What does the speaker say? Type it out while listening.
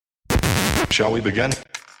Shall we begin?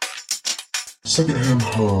 Secondhand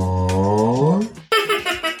high.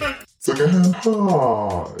 Secondhand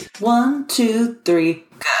high. 1, 2, 3,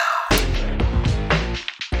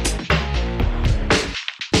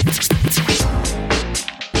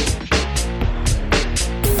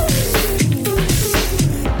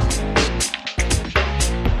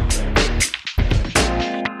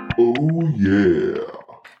 Oh yeah.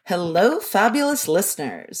 Hello, fabulous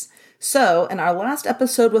listeners. So, in our last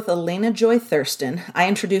episode with Elena Joy Thurston, I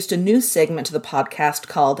introduced a new segment to the podcast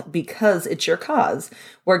called Because It's Your Cause,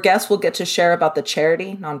 where guests will get to share about the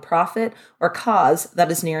charity, nonprofit, or cause that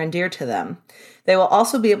is near and dear to them. They will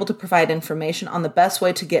also be able to provide information on the best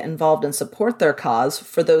way to get involved and support their cause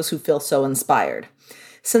for those who feel so inspired.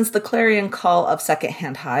 Since the clarion call of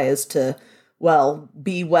Secondhand High is to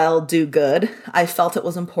be well, do good, I felt it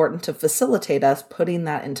was important to facilitate us putting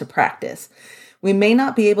that into practice. We may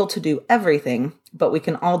not be able to do everything, but we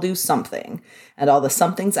can all do something. And all the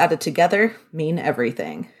somethings added together mean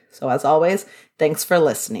everything. So as always, thanks for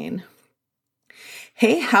listening.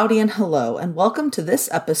 Hey, howdy, and hello, and welcome to this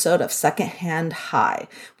episode of Secondhand High,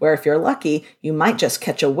 where if you're lucky, you might just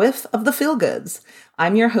catch a whiff of the feel-goods.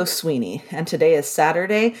 I'm your host, Sweeney, and today is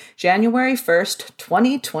Saturday, January 1st,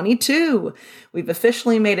 2022. We've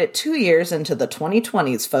officially made it 2 years into the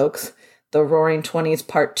 2020s, folks. The Roaring 20s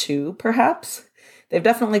Part 2, perhaps? They've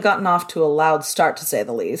definitely gotten off to a loud start, to say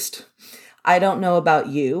the least. I don't know about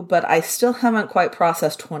you, but I still haven't quite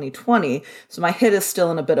processed 2020, so my head is still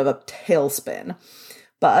in a bit of a tailspin.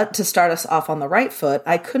 But to start us off on the right foot,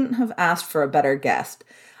 I couldn't have asked for a better guest.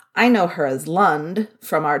 I know her as Lund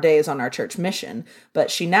from our days on our church mission, but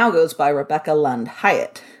she now goes by Rebecca Lund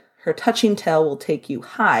Hyatt. Her touching tale will take you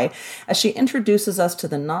high as she introduces us to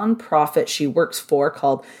the nonprofit she works for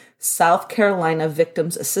called South Carolina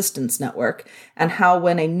Victims Assistance Network, and how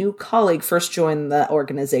when a new colleague first joined the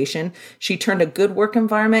organization, she turned a good work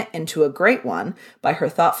environment into a great one by her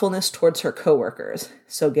thoughtfulness towards her coworkers.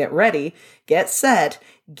 So get ready, get set,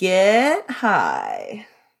 get high.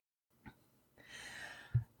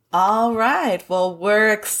 All right. Well, we're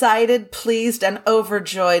excited, pleased, and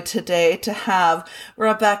overjoyed today to have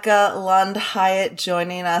Rebecca Lund Hyatt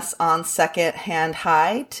joining us on Secondhand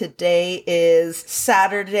High. Today is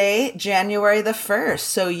Saturday, January the 1st.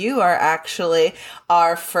 So you are actually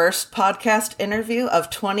our first podcast interview of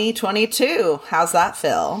 2022. How's that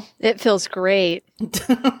feel? It feels great.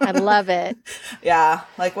 I love it. Yeah.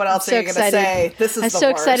 Like, what else are you going to say? This is I'm the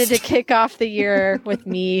so worst. excited to kick off the year with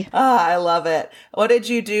me. I love it. What did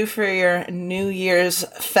you do for your New Year's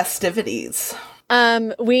festivities?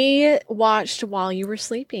 We watched While You Were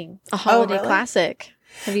Sleeping, a holiday classic.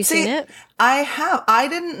 Have you seen it? I have. I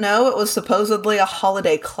didn't know it was supposedly a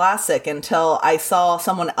holiday classic until I saw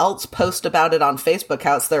someone else post about it on Facebook,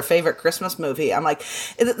 how it's their favorite Christmas movie. I'm like,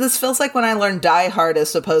 this feels like when I learned Die Hard is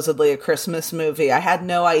supposedly a Christmas movie. I had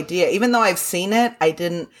no idea. Even though I've seen it, I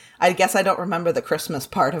guess I don't remember the Christmas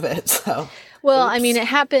part of it. So, well, oops. I mean, it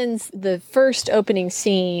happens, the first opening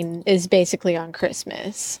scene is basically on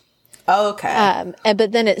Christmas. Oh, okay.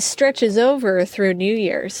 But then it stretches over through New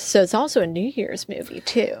Year's. So it's also a New Year's movie,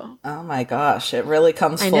 too. Oh, my gosh. It really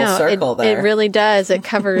comes full circle there. It really does. It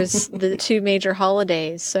covers the two major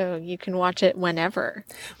holidays, so you can watch it whenever.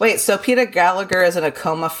 Wait, so Peter Gallagher is in a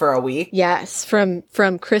coma for a week? Yes, from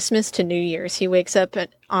Christmas to New Year's. He wakes up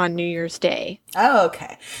on New Year's Day. Oh,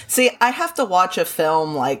 okay. See, I have to watch a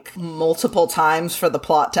film like multiple times for the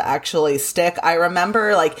plot to actually stick. I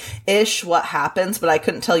remember ish what happens, but I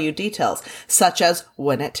couldn't tell you details, such as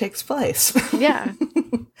when it takes place. Yeah.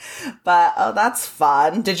 But, that's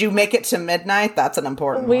fun. Did you make it to midnight? That's an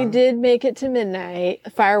important one. We did make it to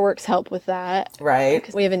midnight. Fireworks help with that.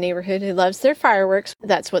 Right. We have a neighborhood who loves their fireworks.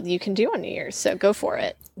 That's what you can do on New Year's, so go for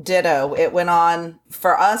it. Ditto. It went on,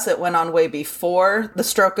 for us, it went on way before the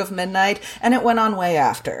stroke of midnight, and it went on way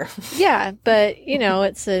after. Yeah, but,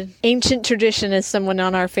 it's an ancient tradition, as someone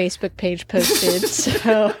on our Facebook page posted,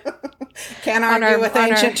 so... Can't argue with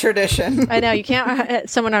ancient tradition. I know, you can't...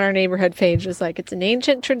 Someone on our neighborhood page was like, it's an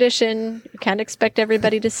ancient tradition. You can't expect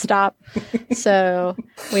everybody to stop. So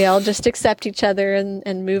we all just accept each other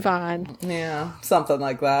and move on. Yeah, something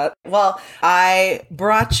like that. Well, I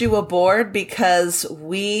brought you aboard because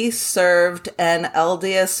we served an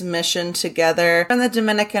LDS mission together in the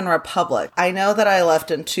Dominican Republic. I know that I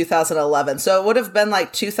left in 2011, so it would have been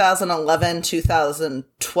like 2011,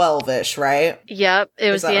 2012-ish, right? Yep,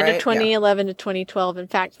 it was the end right? of 2011 to 2012. In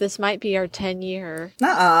fact, this might be our 10-year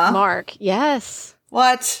Nuh-uh. mark. Yes.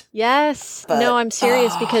 What? Yes. But- no, I'm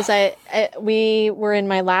serious because we were in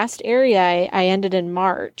my last area. I ended in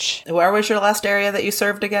March Where was your last area that you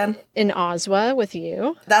served again? in Oswa with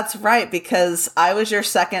you. That's right, because I was your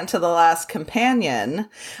second to the last companion.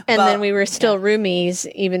 And but- then we were still roomies,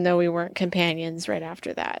 even though we weren't companions right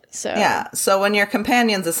after that. So Yeah. So when you're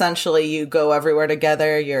companions, essentially you go everywhere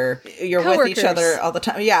together. You're with each Coworkers. other all the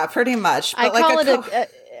time. Yeah, pretty much. I But call it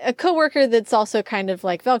a coworker that's also kind of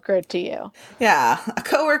like Velcro to you. Yeah, a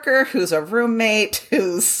coworker who's a roommate,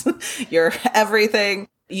 who's your everything.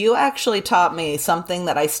 You actually taught me something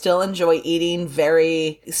that I still enjoy eating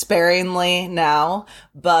very sparingly now,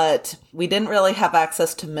 but we didn't really have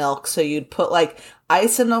access to milk, so you'd put like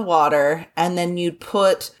ice in the water, and then you'd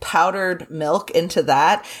put powdered milk into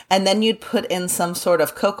that, and then you'd put in some sort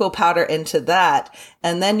of cocoa powder into that,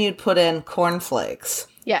 and then you'd put in cornflakes.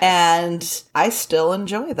 Yes. And I still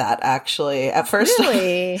enjoy that, actually. At first,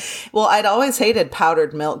 Really? well, I'd always hated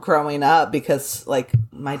powdered milk growing up because, like,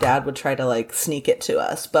 my dad would try to, like, sneak it to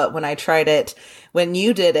us. But when I tried it, when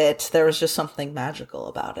you did it, there was just something magical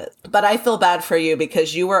about it. But I feel bad for you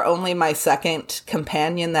because you were only my second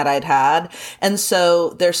companion that I'd had. And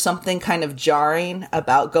so there's something kind of jarring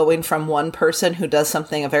about going from one person who does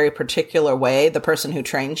something a very particular way, the person who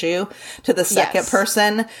trains you, to the second Yes.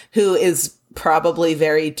 person who is probably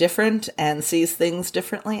very different and sees things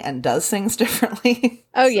differently and does things differently.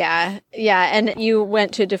 Oh, yeah. Yeah. And you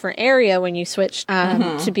went to a different area when you switched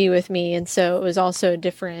to be with me. And so it was also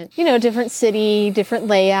different, different city, different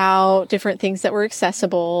layout, different things that were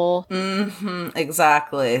accessible.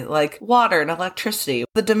 Exactly. Like water and electricity.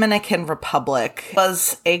 The Dominican Republic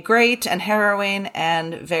was a great and harrowing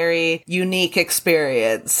and very unique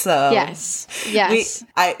experience. So Yes. Yes.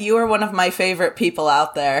 you were one of my favorite people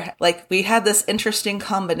out there. Like we had this interesting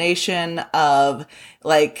combination of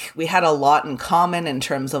like we had a lot in common in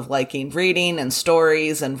terms of liking reading and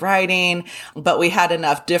stories and writing, but we had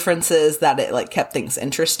enough differences that it like kept things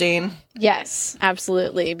interesting. Yes,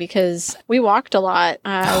 absolutely. Because we walked a lot.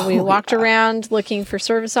 We walked around looking for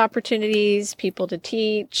service opportunities, people to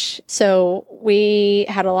teach. So we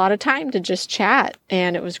had a lot of time to just chat,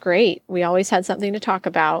 and it was great. We always had something to talk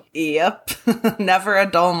about. Yep. Never a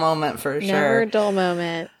dull moment for sure. Never a dull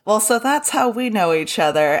moment. Well, so that's how we know each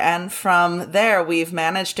other. And from there, we've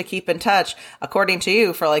managed to keep in touch, according to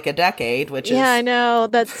you, for like a decade, which is... Yeah, I know.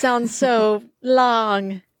 That sounds so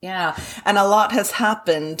long. Yeah. And a lot has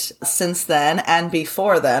happened since then and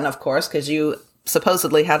before then, of course, because you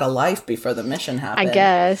supposedly had a life before the mission happened. I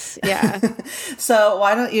guess. Yeah. So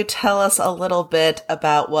why don't you tell us a little bit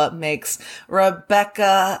about what makes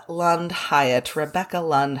Rebecca Lund Hyatt?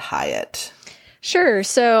 Sure.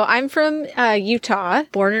 So I'm from Utah,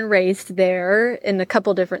 born and raised there in a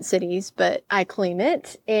couple different cities, but I claim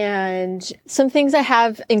it. And some things I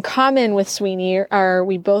have in common with Sweeney are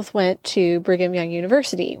we both went to Brigham Young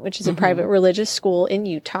University, which is a private religious school in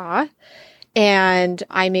Utah. And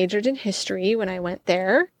I majored in history when I went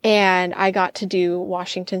there, and I got to do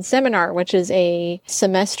Washington Seminar, which is a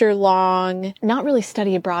semester-long, not really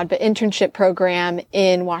study abroad, but internship program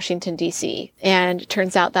in Washington, D.C. And it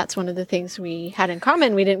turns out that's one of the things we had in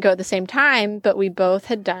common. We didn't go at the same time, but we both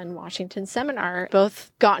had done Washington Seminar,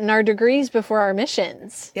 both gotten our degrees before our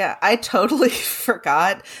missions. Yeah, I totally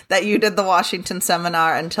forgot that you did the Washington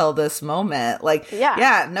Seminar until this moment. Like,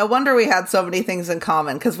 yeah, no wonder we had so many things in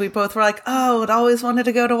common, because we both were like, oh, I'd always wanted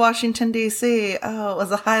to go to Washington, D.C. Oh, it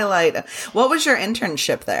was a highlight. What was your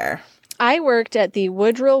internship there? I worked at the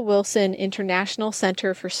Woodrow Wilson International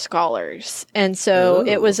Center for Scholars. And so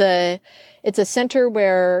it's a center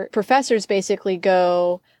where professors basically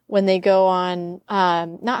go when they go on,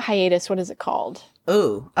 not hiatus, what is it called?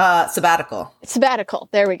 Sabbatical. Sabbatical.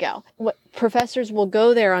 There we go. Professors will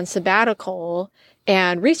go there on sabbatical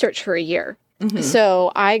and research for a year.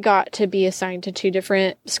 So I got to be assigned to 2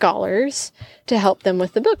 different scholars to help them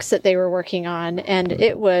with the books that they were working on. And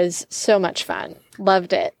it was so much fun.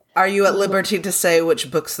 Loved it. Are you at liberty to say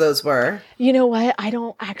which books those were? You know what? I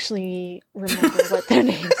don't actually remember what their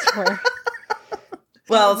names were.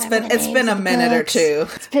 Well, it's been a minute or two.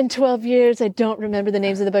 It's been 12 years. I don't remember the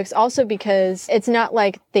names of the books. Also because it's not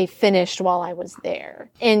like they finished while I was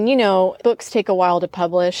there. And, books take a while to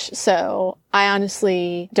publish. So I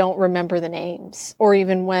honestly don't remember the names or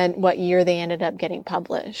even what year they ended up getting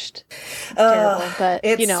published. It's terrible. But,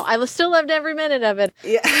 I still loved every minute of it.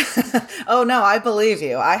 Yeah. Oh, no, I believe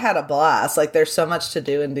you. I had a blast. Like, there's so much to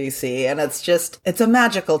do in DC. And it's a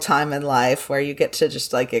magical time in life where you get to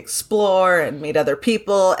just, like, explore and meet other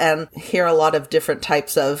people and hear a lot of different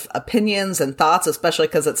types of opinions and thoughts, especially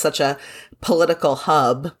because it's such a political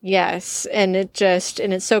hub. Yes. And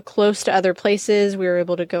it's so close to other places. We were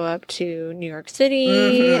able to go up to New York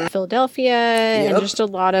City, Philadelphia, and just a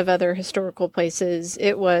lot of other historical places.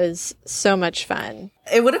 It was so much fun.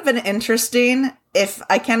 It would have been interesting if,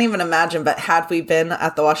 I can't even imagine, but had we been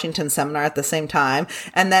at the Washington seminar at the same time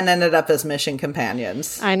and then ended up as mission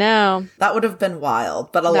companions. I know. That would have been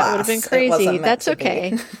wild, but alas, that would have been it crazy. wasn't meant That's to be.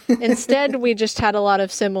 okay. Instead, we just had a lot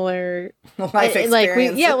of similar Life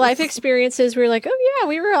experiences. life experiences. We were like, oh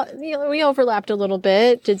yeah, we overlapped a little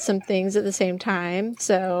bit, did some things at the same time.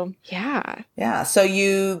 So yeah. Yeah. So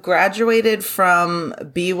you graduated from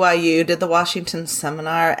BYU, did the Washington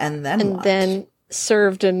seminar, and then what? Then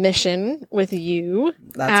served a mission with you.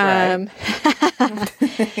 That's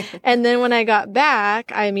right. And then when I got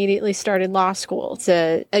back, I immediately started law school. It's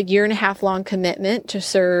a 1.5 year long commitment to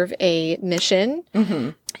serve a mission. Mm-hmm.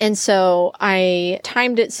 And so I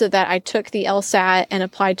timed it so that I took the LSAT and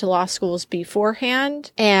applied to law schools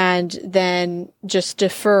beforehand, and then just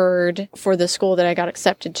deferred for the school that I got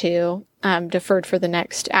accepted to, deferred for the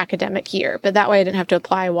next academic year. But that way I didn't have to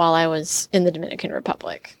apply while I was in the Dominican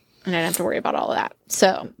Republic, and I didn't have to worry about all of that.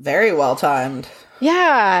 So very well timed.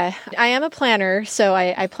 Yeah, I am a planner, so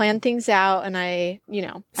I plan things out, and I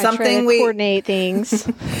try to coordinate things.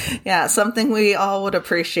 Yeah, something we all would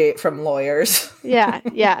appreciate from lawyers.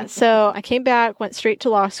 Yeah. So I came back, went straight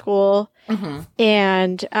to law school,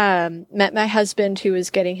 and met my husband, who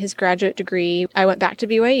was getting his graduate degree. I went back to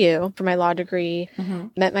BYU for my law degree,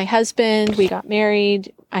 met my husband, we got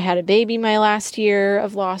married. I had a baby my last year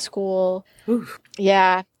of law school. Oof.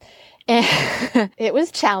 Yeah. And it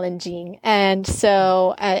was challenging. And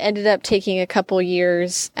so I ended up taking a couple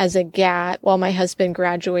years as a gap while my husband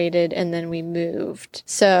graduated, and then we moved.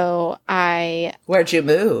 So Where'd you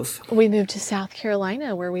move? We moved to South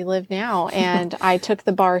Carolina, where we live now. And I took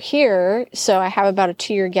the bar here. So I have about a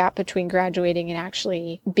 2-year gap between graduating and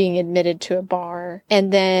actually being admitted to a bar.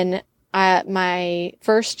 And then my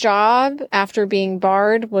first job after being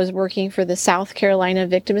barred was working for the South Carolina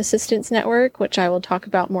Victim Assistance Network, which I will talk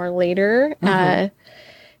about more later.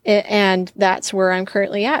 And that's where I'm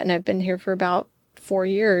currently at. And I've been here for about 4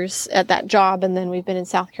 years at that job. And then we've been in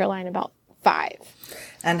South Carolina about 5.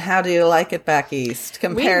 And how do you like it back east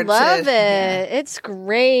compared to... We love it. Yeah. It's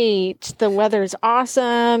great. The weather's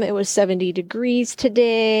awesome. It was 70 degrees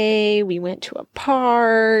today. We went to a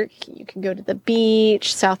park. You can go to the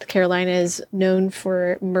beach. South Carolina is known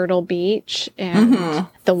for Myrtle Beach, and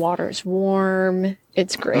the water's warm.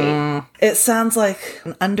 It's great. It sounds like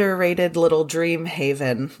an underrated little dream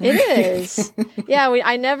haven. It is. Yeah,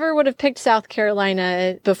 I never would have picked South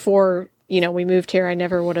Carolina before we moved here. I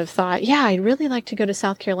never would have thought, yeah, I'd really like to go to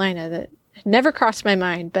South Carolina. That never crossed my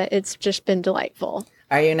mind, but it's just been delightful.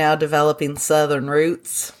 Are you now developing Southern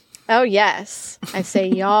roots? Oh, yes. I say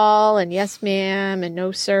y'all and yes, ma'am, and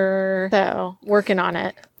no, sir. So working on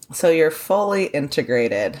it. So you're fully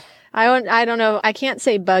integrated. I don't know. I can't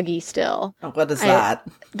say buggy still. What is that?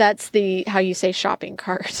 That's how you say shopping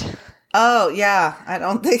cart. Oh, yeah. I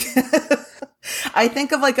don't think... I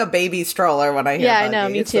think of like a baby stroller when I hear buggy. I know,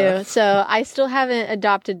 me too. So I still haven't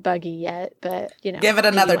adopted buggy yet, but give it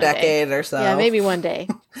another decade or so. Yeah, maybe one day.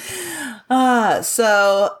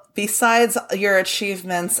 So besides your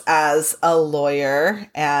achievements as a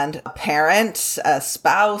lawyer and a parent, a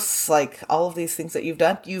spouse, like all of these things that you've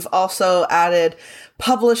done, you've also added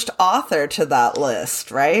published author to that list,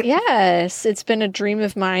 right? Yes, it's been a dream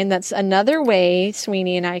of mine. That's another way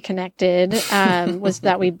Sweeney and I connected, was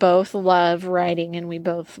that we both love writing and we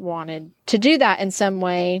both wanted to do that in some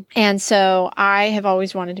way. And so I have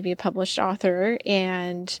always wanted to be a published author,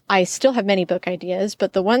 and I still have many book ideas,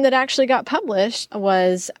 but the one that actually got published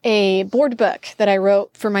was a board book that I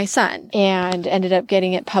wrote for my son and ended up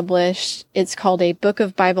getting it published. It's called A Book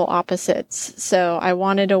of Bible Opposites. So I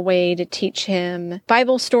wanted a way to teach him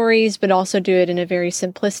Bible stories, but also do it in a very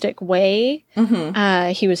simplistic way.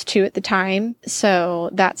 He was 2 at the time, so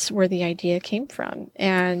that's where the idea came from.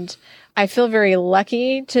 And I feel very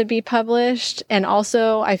lucky to be published, and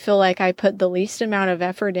also I feel like I put the least amount of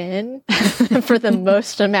effort in for the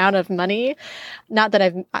most amount of money. Not that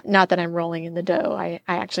I'm rolling in the dough. I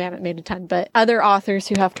actually haven't made a ton, but other authors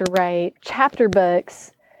who have to write chapter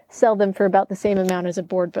books sell them for about the same amount as a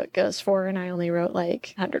board book goes for, and I only wrote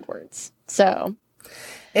like 100 words. So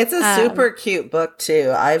It's a super cute book,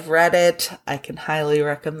 too. I've read it. I can highly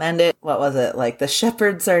recommend it. What was it? Like, the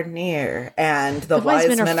shepherds are near and the wise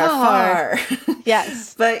men are far.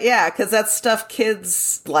 Yes. But yeah, because that's stuff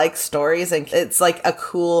kids like stories, and it's like a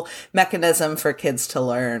cool mechanism for kids to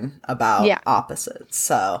learn about opposites.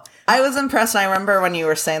 So I was impressed. I remember when you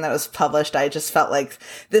were saying that it was published, I just felt like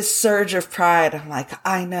this surge of pride. I'm like,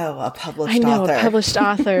 I know a published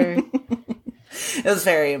author. It was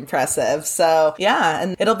very impressive. So yeah,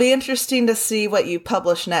 and it'll be interesting to see what you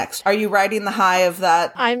publish next. Are you riding the high of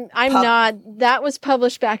that? I'm not. That was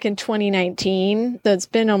published back in 2019. So it's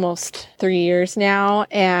been almost 3 years now,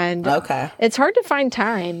 and it's hard to find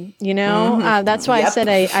time. You know, that's why I said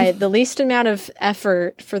I the least amount of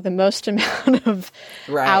effort for the most amount of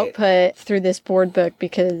output through this board book,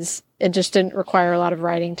 because it just didn't require a lot of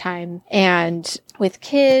writing time. And with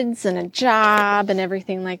kids and a job and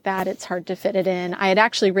everything like that, it's hard to fit it in. I had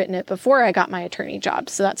actually written it before I got my attorney job,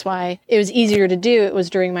 so that's why it was easier to do. It was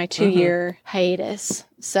during my 2-year hiatus.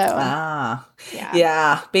 So,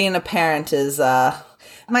 being a parent is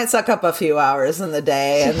might suck up a few hours in the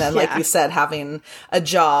day. And then, like you said, having a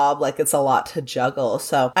job, like it's a lot to juggle.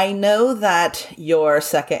 So I know that your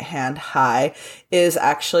secondhand high is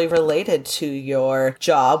actually related to your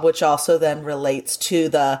job, which also then relates to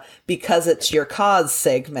the Because It's Your Cause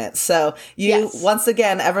segment. So you, once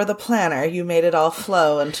again, ever the planner, you made it all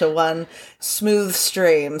flow into one smooth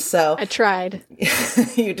stream. So I tried.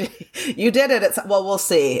 You did it. Well, we'll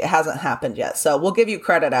see. It hasn't happened yet. So we'll give you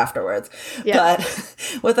credit afterwards. Yep.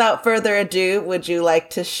 But without further ado, would you like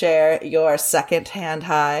to share your secondhand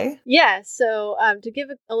high? Yeah. So to give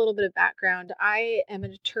a little bit of background, I am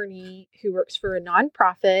an attorney who works for a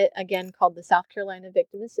nonprofit, again, called the South Carolina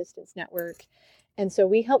Victim Assistance Network. And so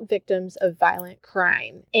we help victims of violent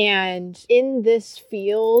crime. And in this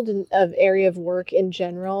field of area of work in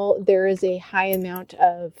general, there is a high amount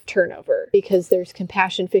of turnover because there's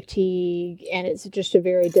compassion fatigue and it's just a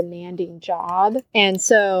very demanding job. And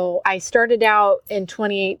so I started out in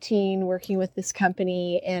 2018 working with this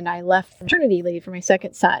company, and I left maternity leave for my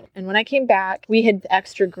second son. And when I came back, we had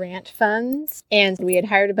extra grant funds and we had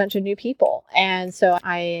hired a bunch of new people. And so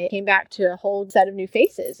I came back to a whole set of new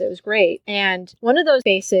faces. It was great. And one of those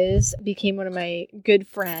faces became one of my good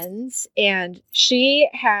friends, and she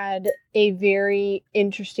had a very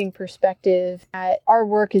interesting perspective that our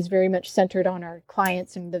work is very much centered on our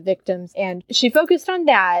clients and the victims. And she focused on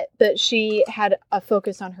that, but she had a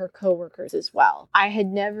focus on her coworkers as well. I had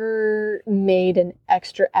never made an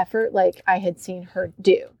extra effort like I had seen her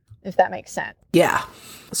do, if that makes sense. Yeah.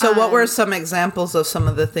 So what were some examples of some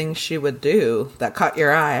of the things she would do that caught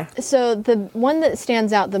your eye? So the one that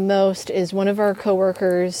stands out the most is one of our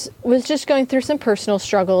coworkers was just going through some personal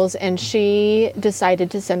struggles, and she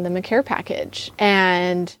decided to send them a care package.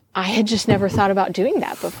 And I had just never thought about doing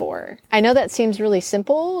that before. I know that seems really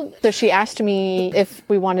simple. So she asked me if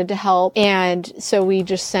we wanted to help. And so we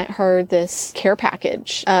just sent her this care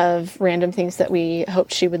package of random things that we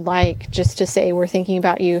hoped she would like, just to say, we're thinking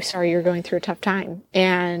about you. Sorry, you're going through a tough time.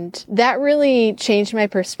 And that really changed my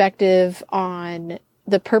perspective on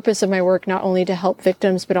the purpose of my work, not only to help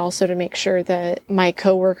victims, but also to make sure that my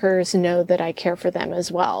coworkers know that I care for them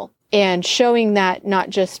as well. And showing that not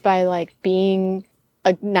just by like being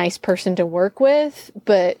a nice person to work with,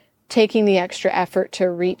 but taking the extra effort to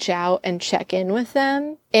reach out and check in with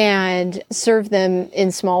them and serve them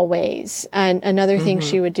in small ways. And another thing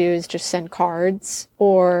she would do is just send cards,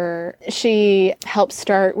 or she helped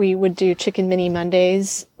start, we would do Chicken Mini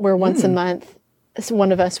Mondays, where once a month,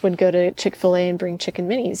 one of us would go to Chick-fil-A and bring chicken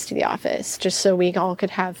minis to the office, just so we all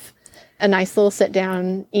could have a nice little sit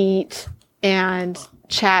down, eat, and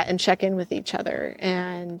chat and check in with each other.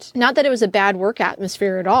 And not that it was a bad work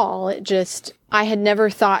atmosphere at all. It just, I had never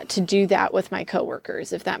thought to do that with my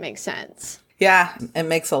coworkers, if that makes sense. Yeah, it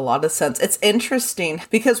makes a lot of sense. It's interesting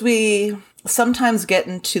because we sometimes get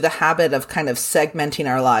into the habit of kind of segmenting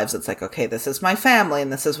our lives. It's like, okay, this is my family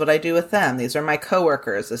and this is what I do with them. These are my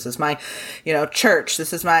coworkers. This is my, church.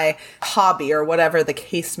 This is my hobby, or whatever the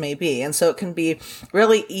case may be. And so it can be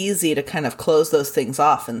really easy to kind of close those things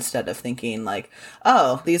off instead of thinking like,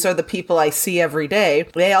 oh, these are the people I see every day.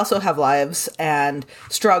 They also have lives and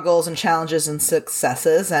struggles and challenges and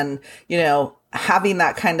successes. And, having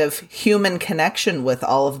that kind of human connection with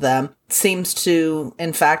all of them seems to,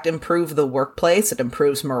 in fact, improve the workplace. It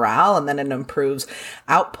improves morale, and then it improves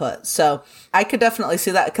output. So I could definitely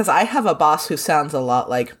see that, because I have a boss who sounds a lot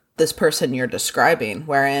like this person you're describing,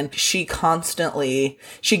 wherein she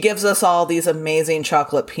gives us all these amazing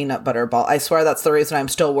chocolate peanut butter balls. I swear that's the reason I'm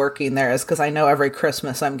still working there, is because I know every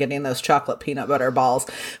Christmas I'm getting those chocolate peanut butter balls.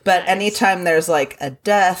 But anytime there's like a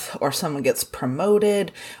death or someone gets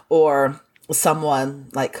promoted or someone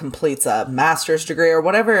like completes a master's degree or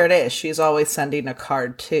whatever it is, she's always sending a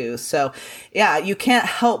card too. So yeah, you can't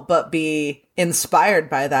help but be inspired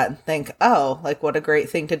by that and think, oh, like what a great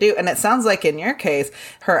thing to do. And it sounds like in your case,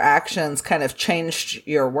 her actions kind of changed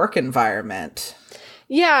your work environment.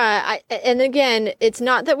 Yeah. And again, it's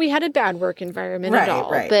not that we had a bad work environment at all,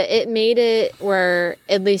 but it made it where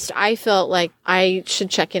at least I felt like I should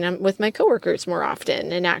check in with my coworkers more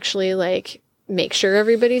often and actually like make sure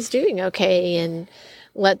everybody's doing okay and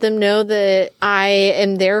let them know that I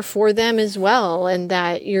am there for them as well and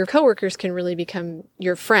that your coworkers can really become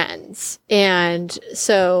your friends. And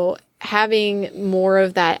so having more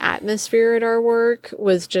of that atmosphere at our work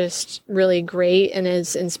was just really great and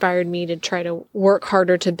has inspired me to try to work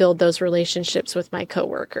harder to build those relationships with my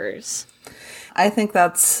coworkers. I think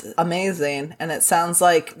that's amazing. And it sounds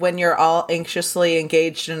like when you're all anxiously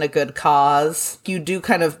engaged in a good cause, you do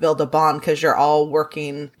kind of build a bond because you're all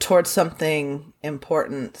working towards something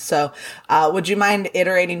important. So would you mind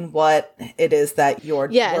iterating what it is that your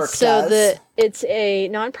work does? It's a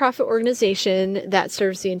nonprofit organization that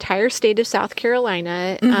serves the entire state of South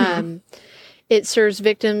Carolina. Mm-hmm. It serves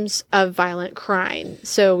victims of violent crime.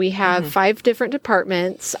 So we have 5 different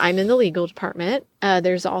departments. I'm in the legal department.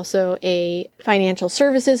 There's also a financial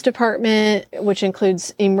services department, which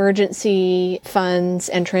includes emergency funds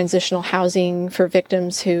and transitional housing for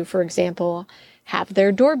victims who, for example, have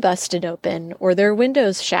their door busted open or their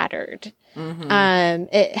windows shattered. Mm-hmm.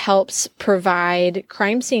 It helps provide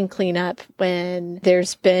crime scene cleanup when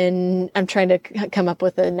there's been, I'm trying to come up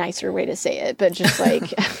with a nicer way to say it, but just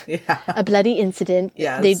like a bloody incident.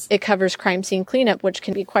 Yes. It covers crime scene cleanup, which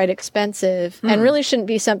can be quite expensive and really shouldn't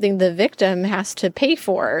be something the victim has to pay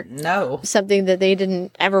for. No. Something that they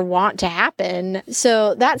didn't ever want to happen.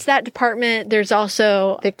 So that's that department. There's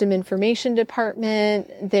also victim information department.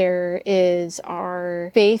 There is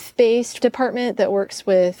our faith-based department that works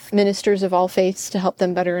with ministers of all faiths to help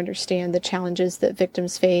them better understand the challenges that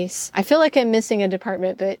victims face. I feel like I'm missing a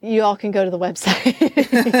department, but you all can go to the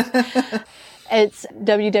website. It's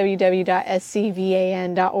www.scvan.org.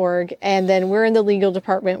 And then we're in the legal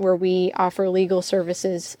department where we offer legal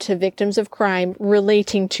services to victims of crime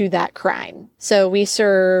relating to that crime. So we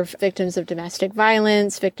serve victims of domestic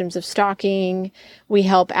violence, victims of stalking. We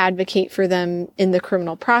help advocate for them in the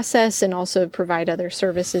criminal process and also provide other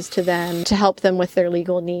services to them to help them with their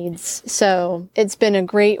legal needs. So it's been a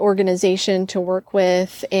great organization to work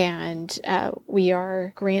with, and we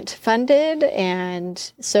are grant funded.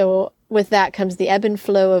 And so with that comes the ebb and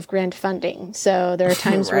flow of grant funding. So there are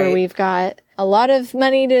times where we've got a lot of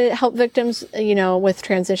money to help victims, with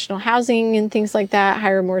transitional housing and things like that,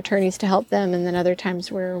 hire more attorneys to help them. And then other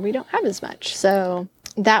times where we don't have as much. So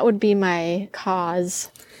that would be my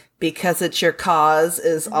cause. Because it's your cause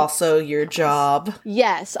is also your job.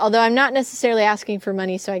 Yes. Although I'm not necessarily asking for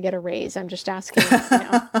money so I get a raise. I'm just asking,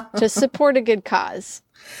 to support a good cause.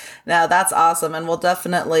 Now, that's awesome. And we'll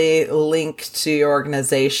definitely link to your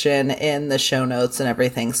organization in the show notes and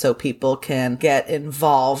everything so people can get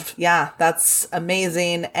involved. Yeah, that's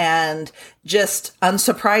amazing. And just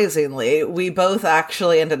unsurprisingly, we both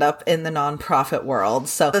actually ended up in the nonprofit world.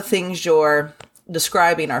 So the things you're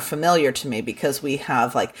describing are familiar to me because we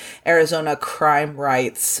have like Arizona Crime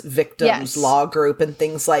Rights Victims Law Group and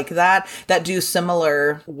things like that do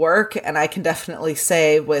similar work. And I can definitely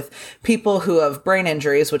say with people who have brain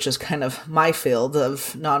injuries, which is kind of my field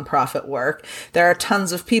of nonprofit work, there are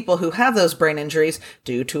tons of people who have those brain injuries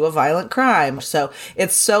due to a violent crime. So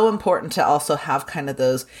it's so important to also have kind of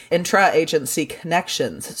those intra-agency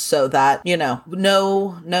connections so that, no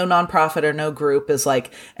nonprofit or no group is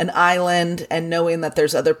like an island, and knowing that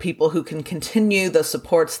there's other people who can continue the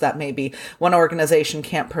supports that maybe one organization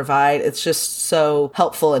can't provide. It's just so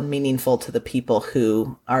helpful and meaningful to the people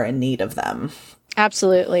who are in need of them.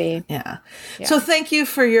 Absolutely. Yeah. So thank you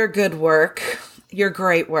for your good work. Your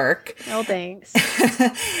great work. Oh, thanks.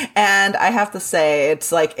 And I have to say,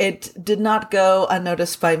 it's like, it did not go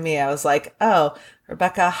unnoticed by me. I was like, oh,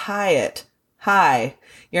 Rebecca Hyatt. Hi.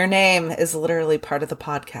 Your name is literally part of the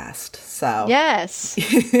podcast. So yes.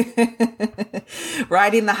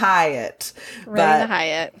 Riding the Hyatt. Riding the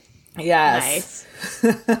Hyatt. Yes.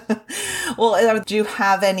 Nice. Well, do you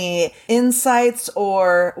have any insights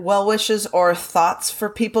or well wishes or thoughts for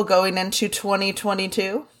people going into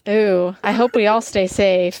 2022? Ooh, I hope we all stay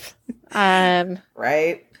safe.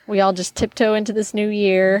 Right. We all just tiptoe into this new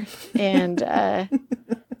year and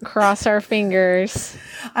Cross our fingers.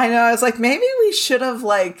 I know. I was like, maybe we should have,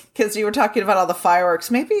 like, because you were talking about all the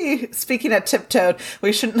fireworks. Maybe, speaking of tiptoed,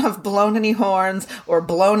 we shouldn't have blown any horns or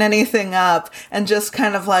blown anything up and just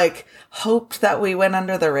kind of like hoped that we went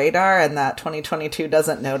under the radar and that 2022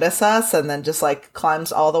 doesn't notice us and then just like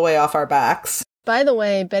climbs all the way off our backs. By the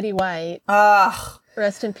way, Betty White. Ugh.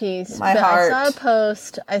 Rest in peace. My heart. I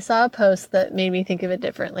saw a post that made me think of it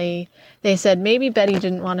differently. They said maybe Betty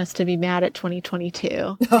didn't want us to be mad at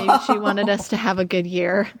 2022. Maybe she wanted us to have a good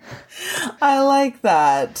year. I like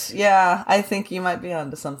that. Yeah, I think you might be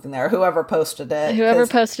onto something there. Whoever posted it. Whoever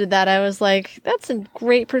posted that, I was like, that's a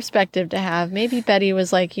great perspective to have. Maybe Betty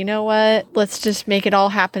was like, you know what? Let's just make it all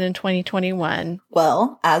happen in 2021.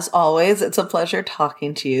 Well, as always, it's a pleasure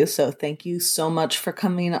talking to you. So thank you so much for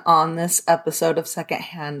coming on this episode of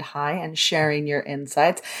Secondhand High and sharing your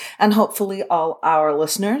insights. And hopefully all our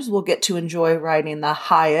listeners will get to enjoy riding the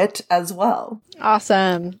Hyatt as well.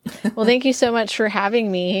 Awesome. Well, thank you so much for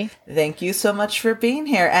having me. Thank you so much for being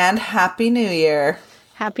here and Happy New Year.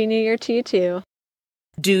 Happy New Year to you too.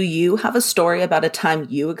 Do you have a story about a time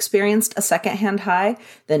you experienced a secondhand high?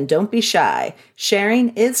 Then don't be shy. Sharing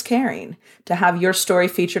is caring. To have your story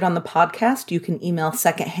featured on the podcast, you can email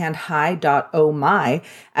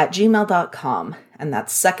secondhandhigh.omai@gmail.com. And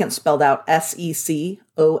that's second spelled out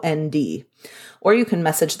SECOND. Or you can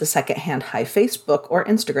message the Secondhand High Facebook or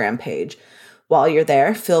Instagram page. While you're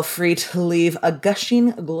there, feel free to leave a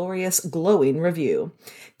gushing, glorious, glowing review.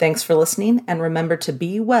 Thanks for listening, and remember to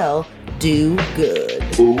be well, do good.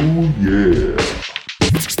 Oh yeah.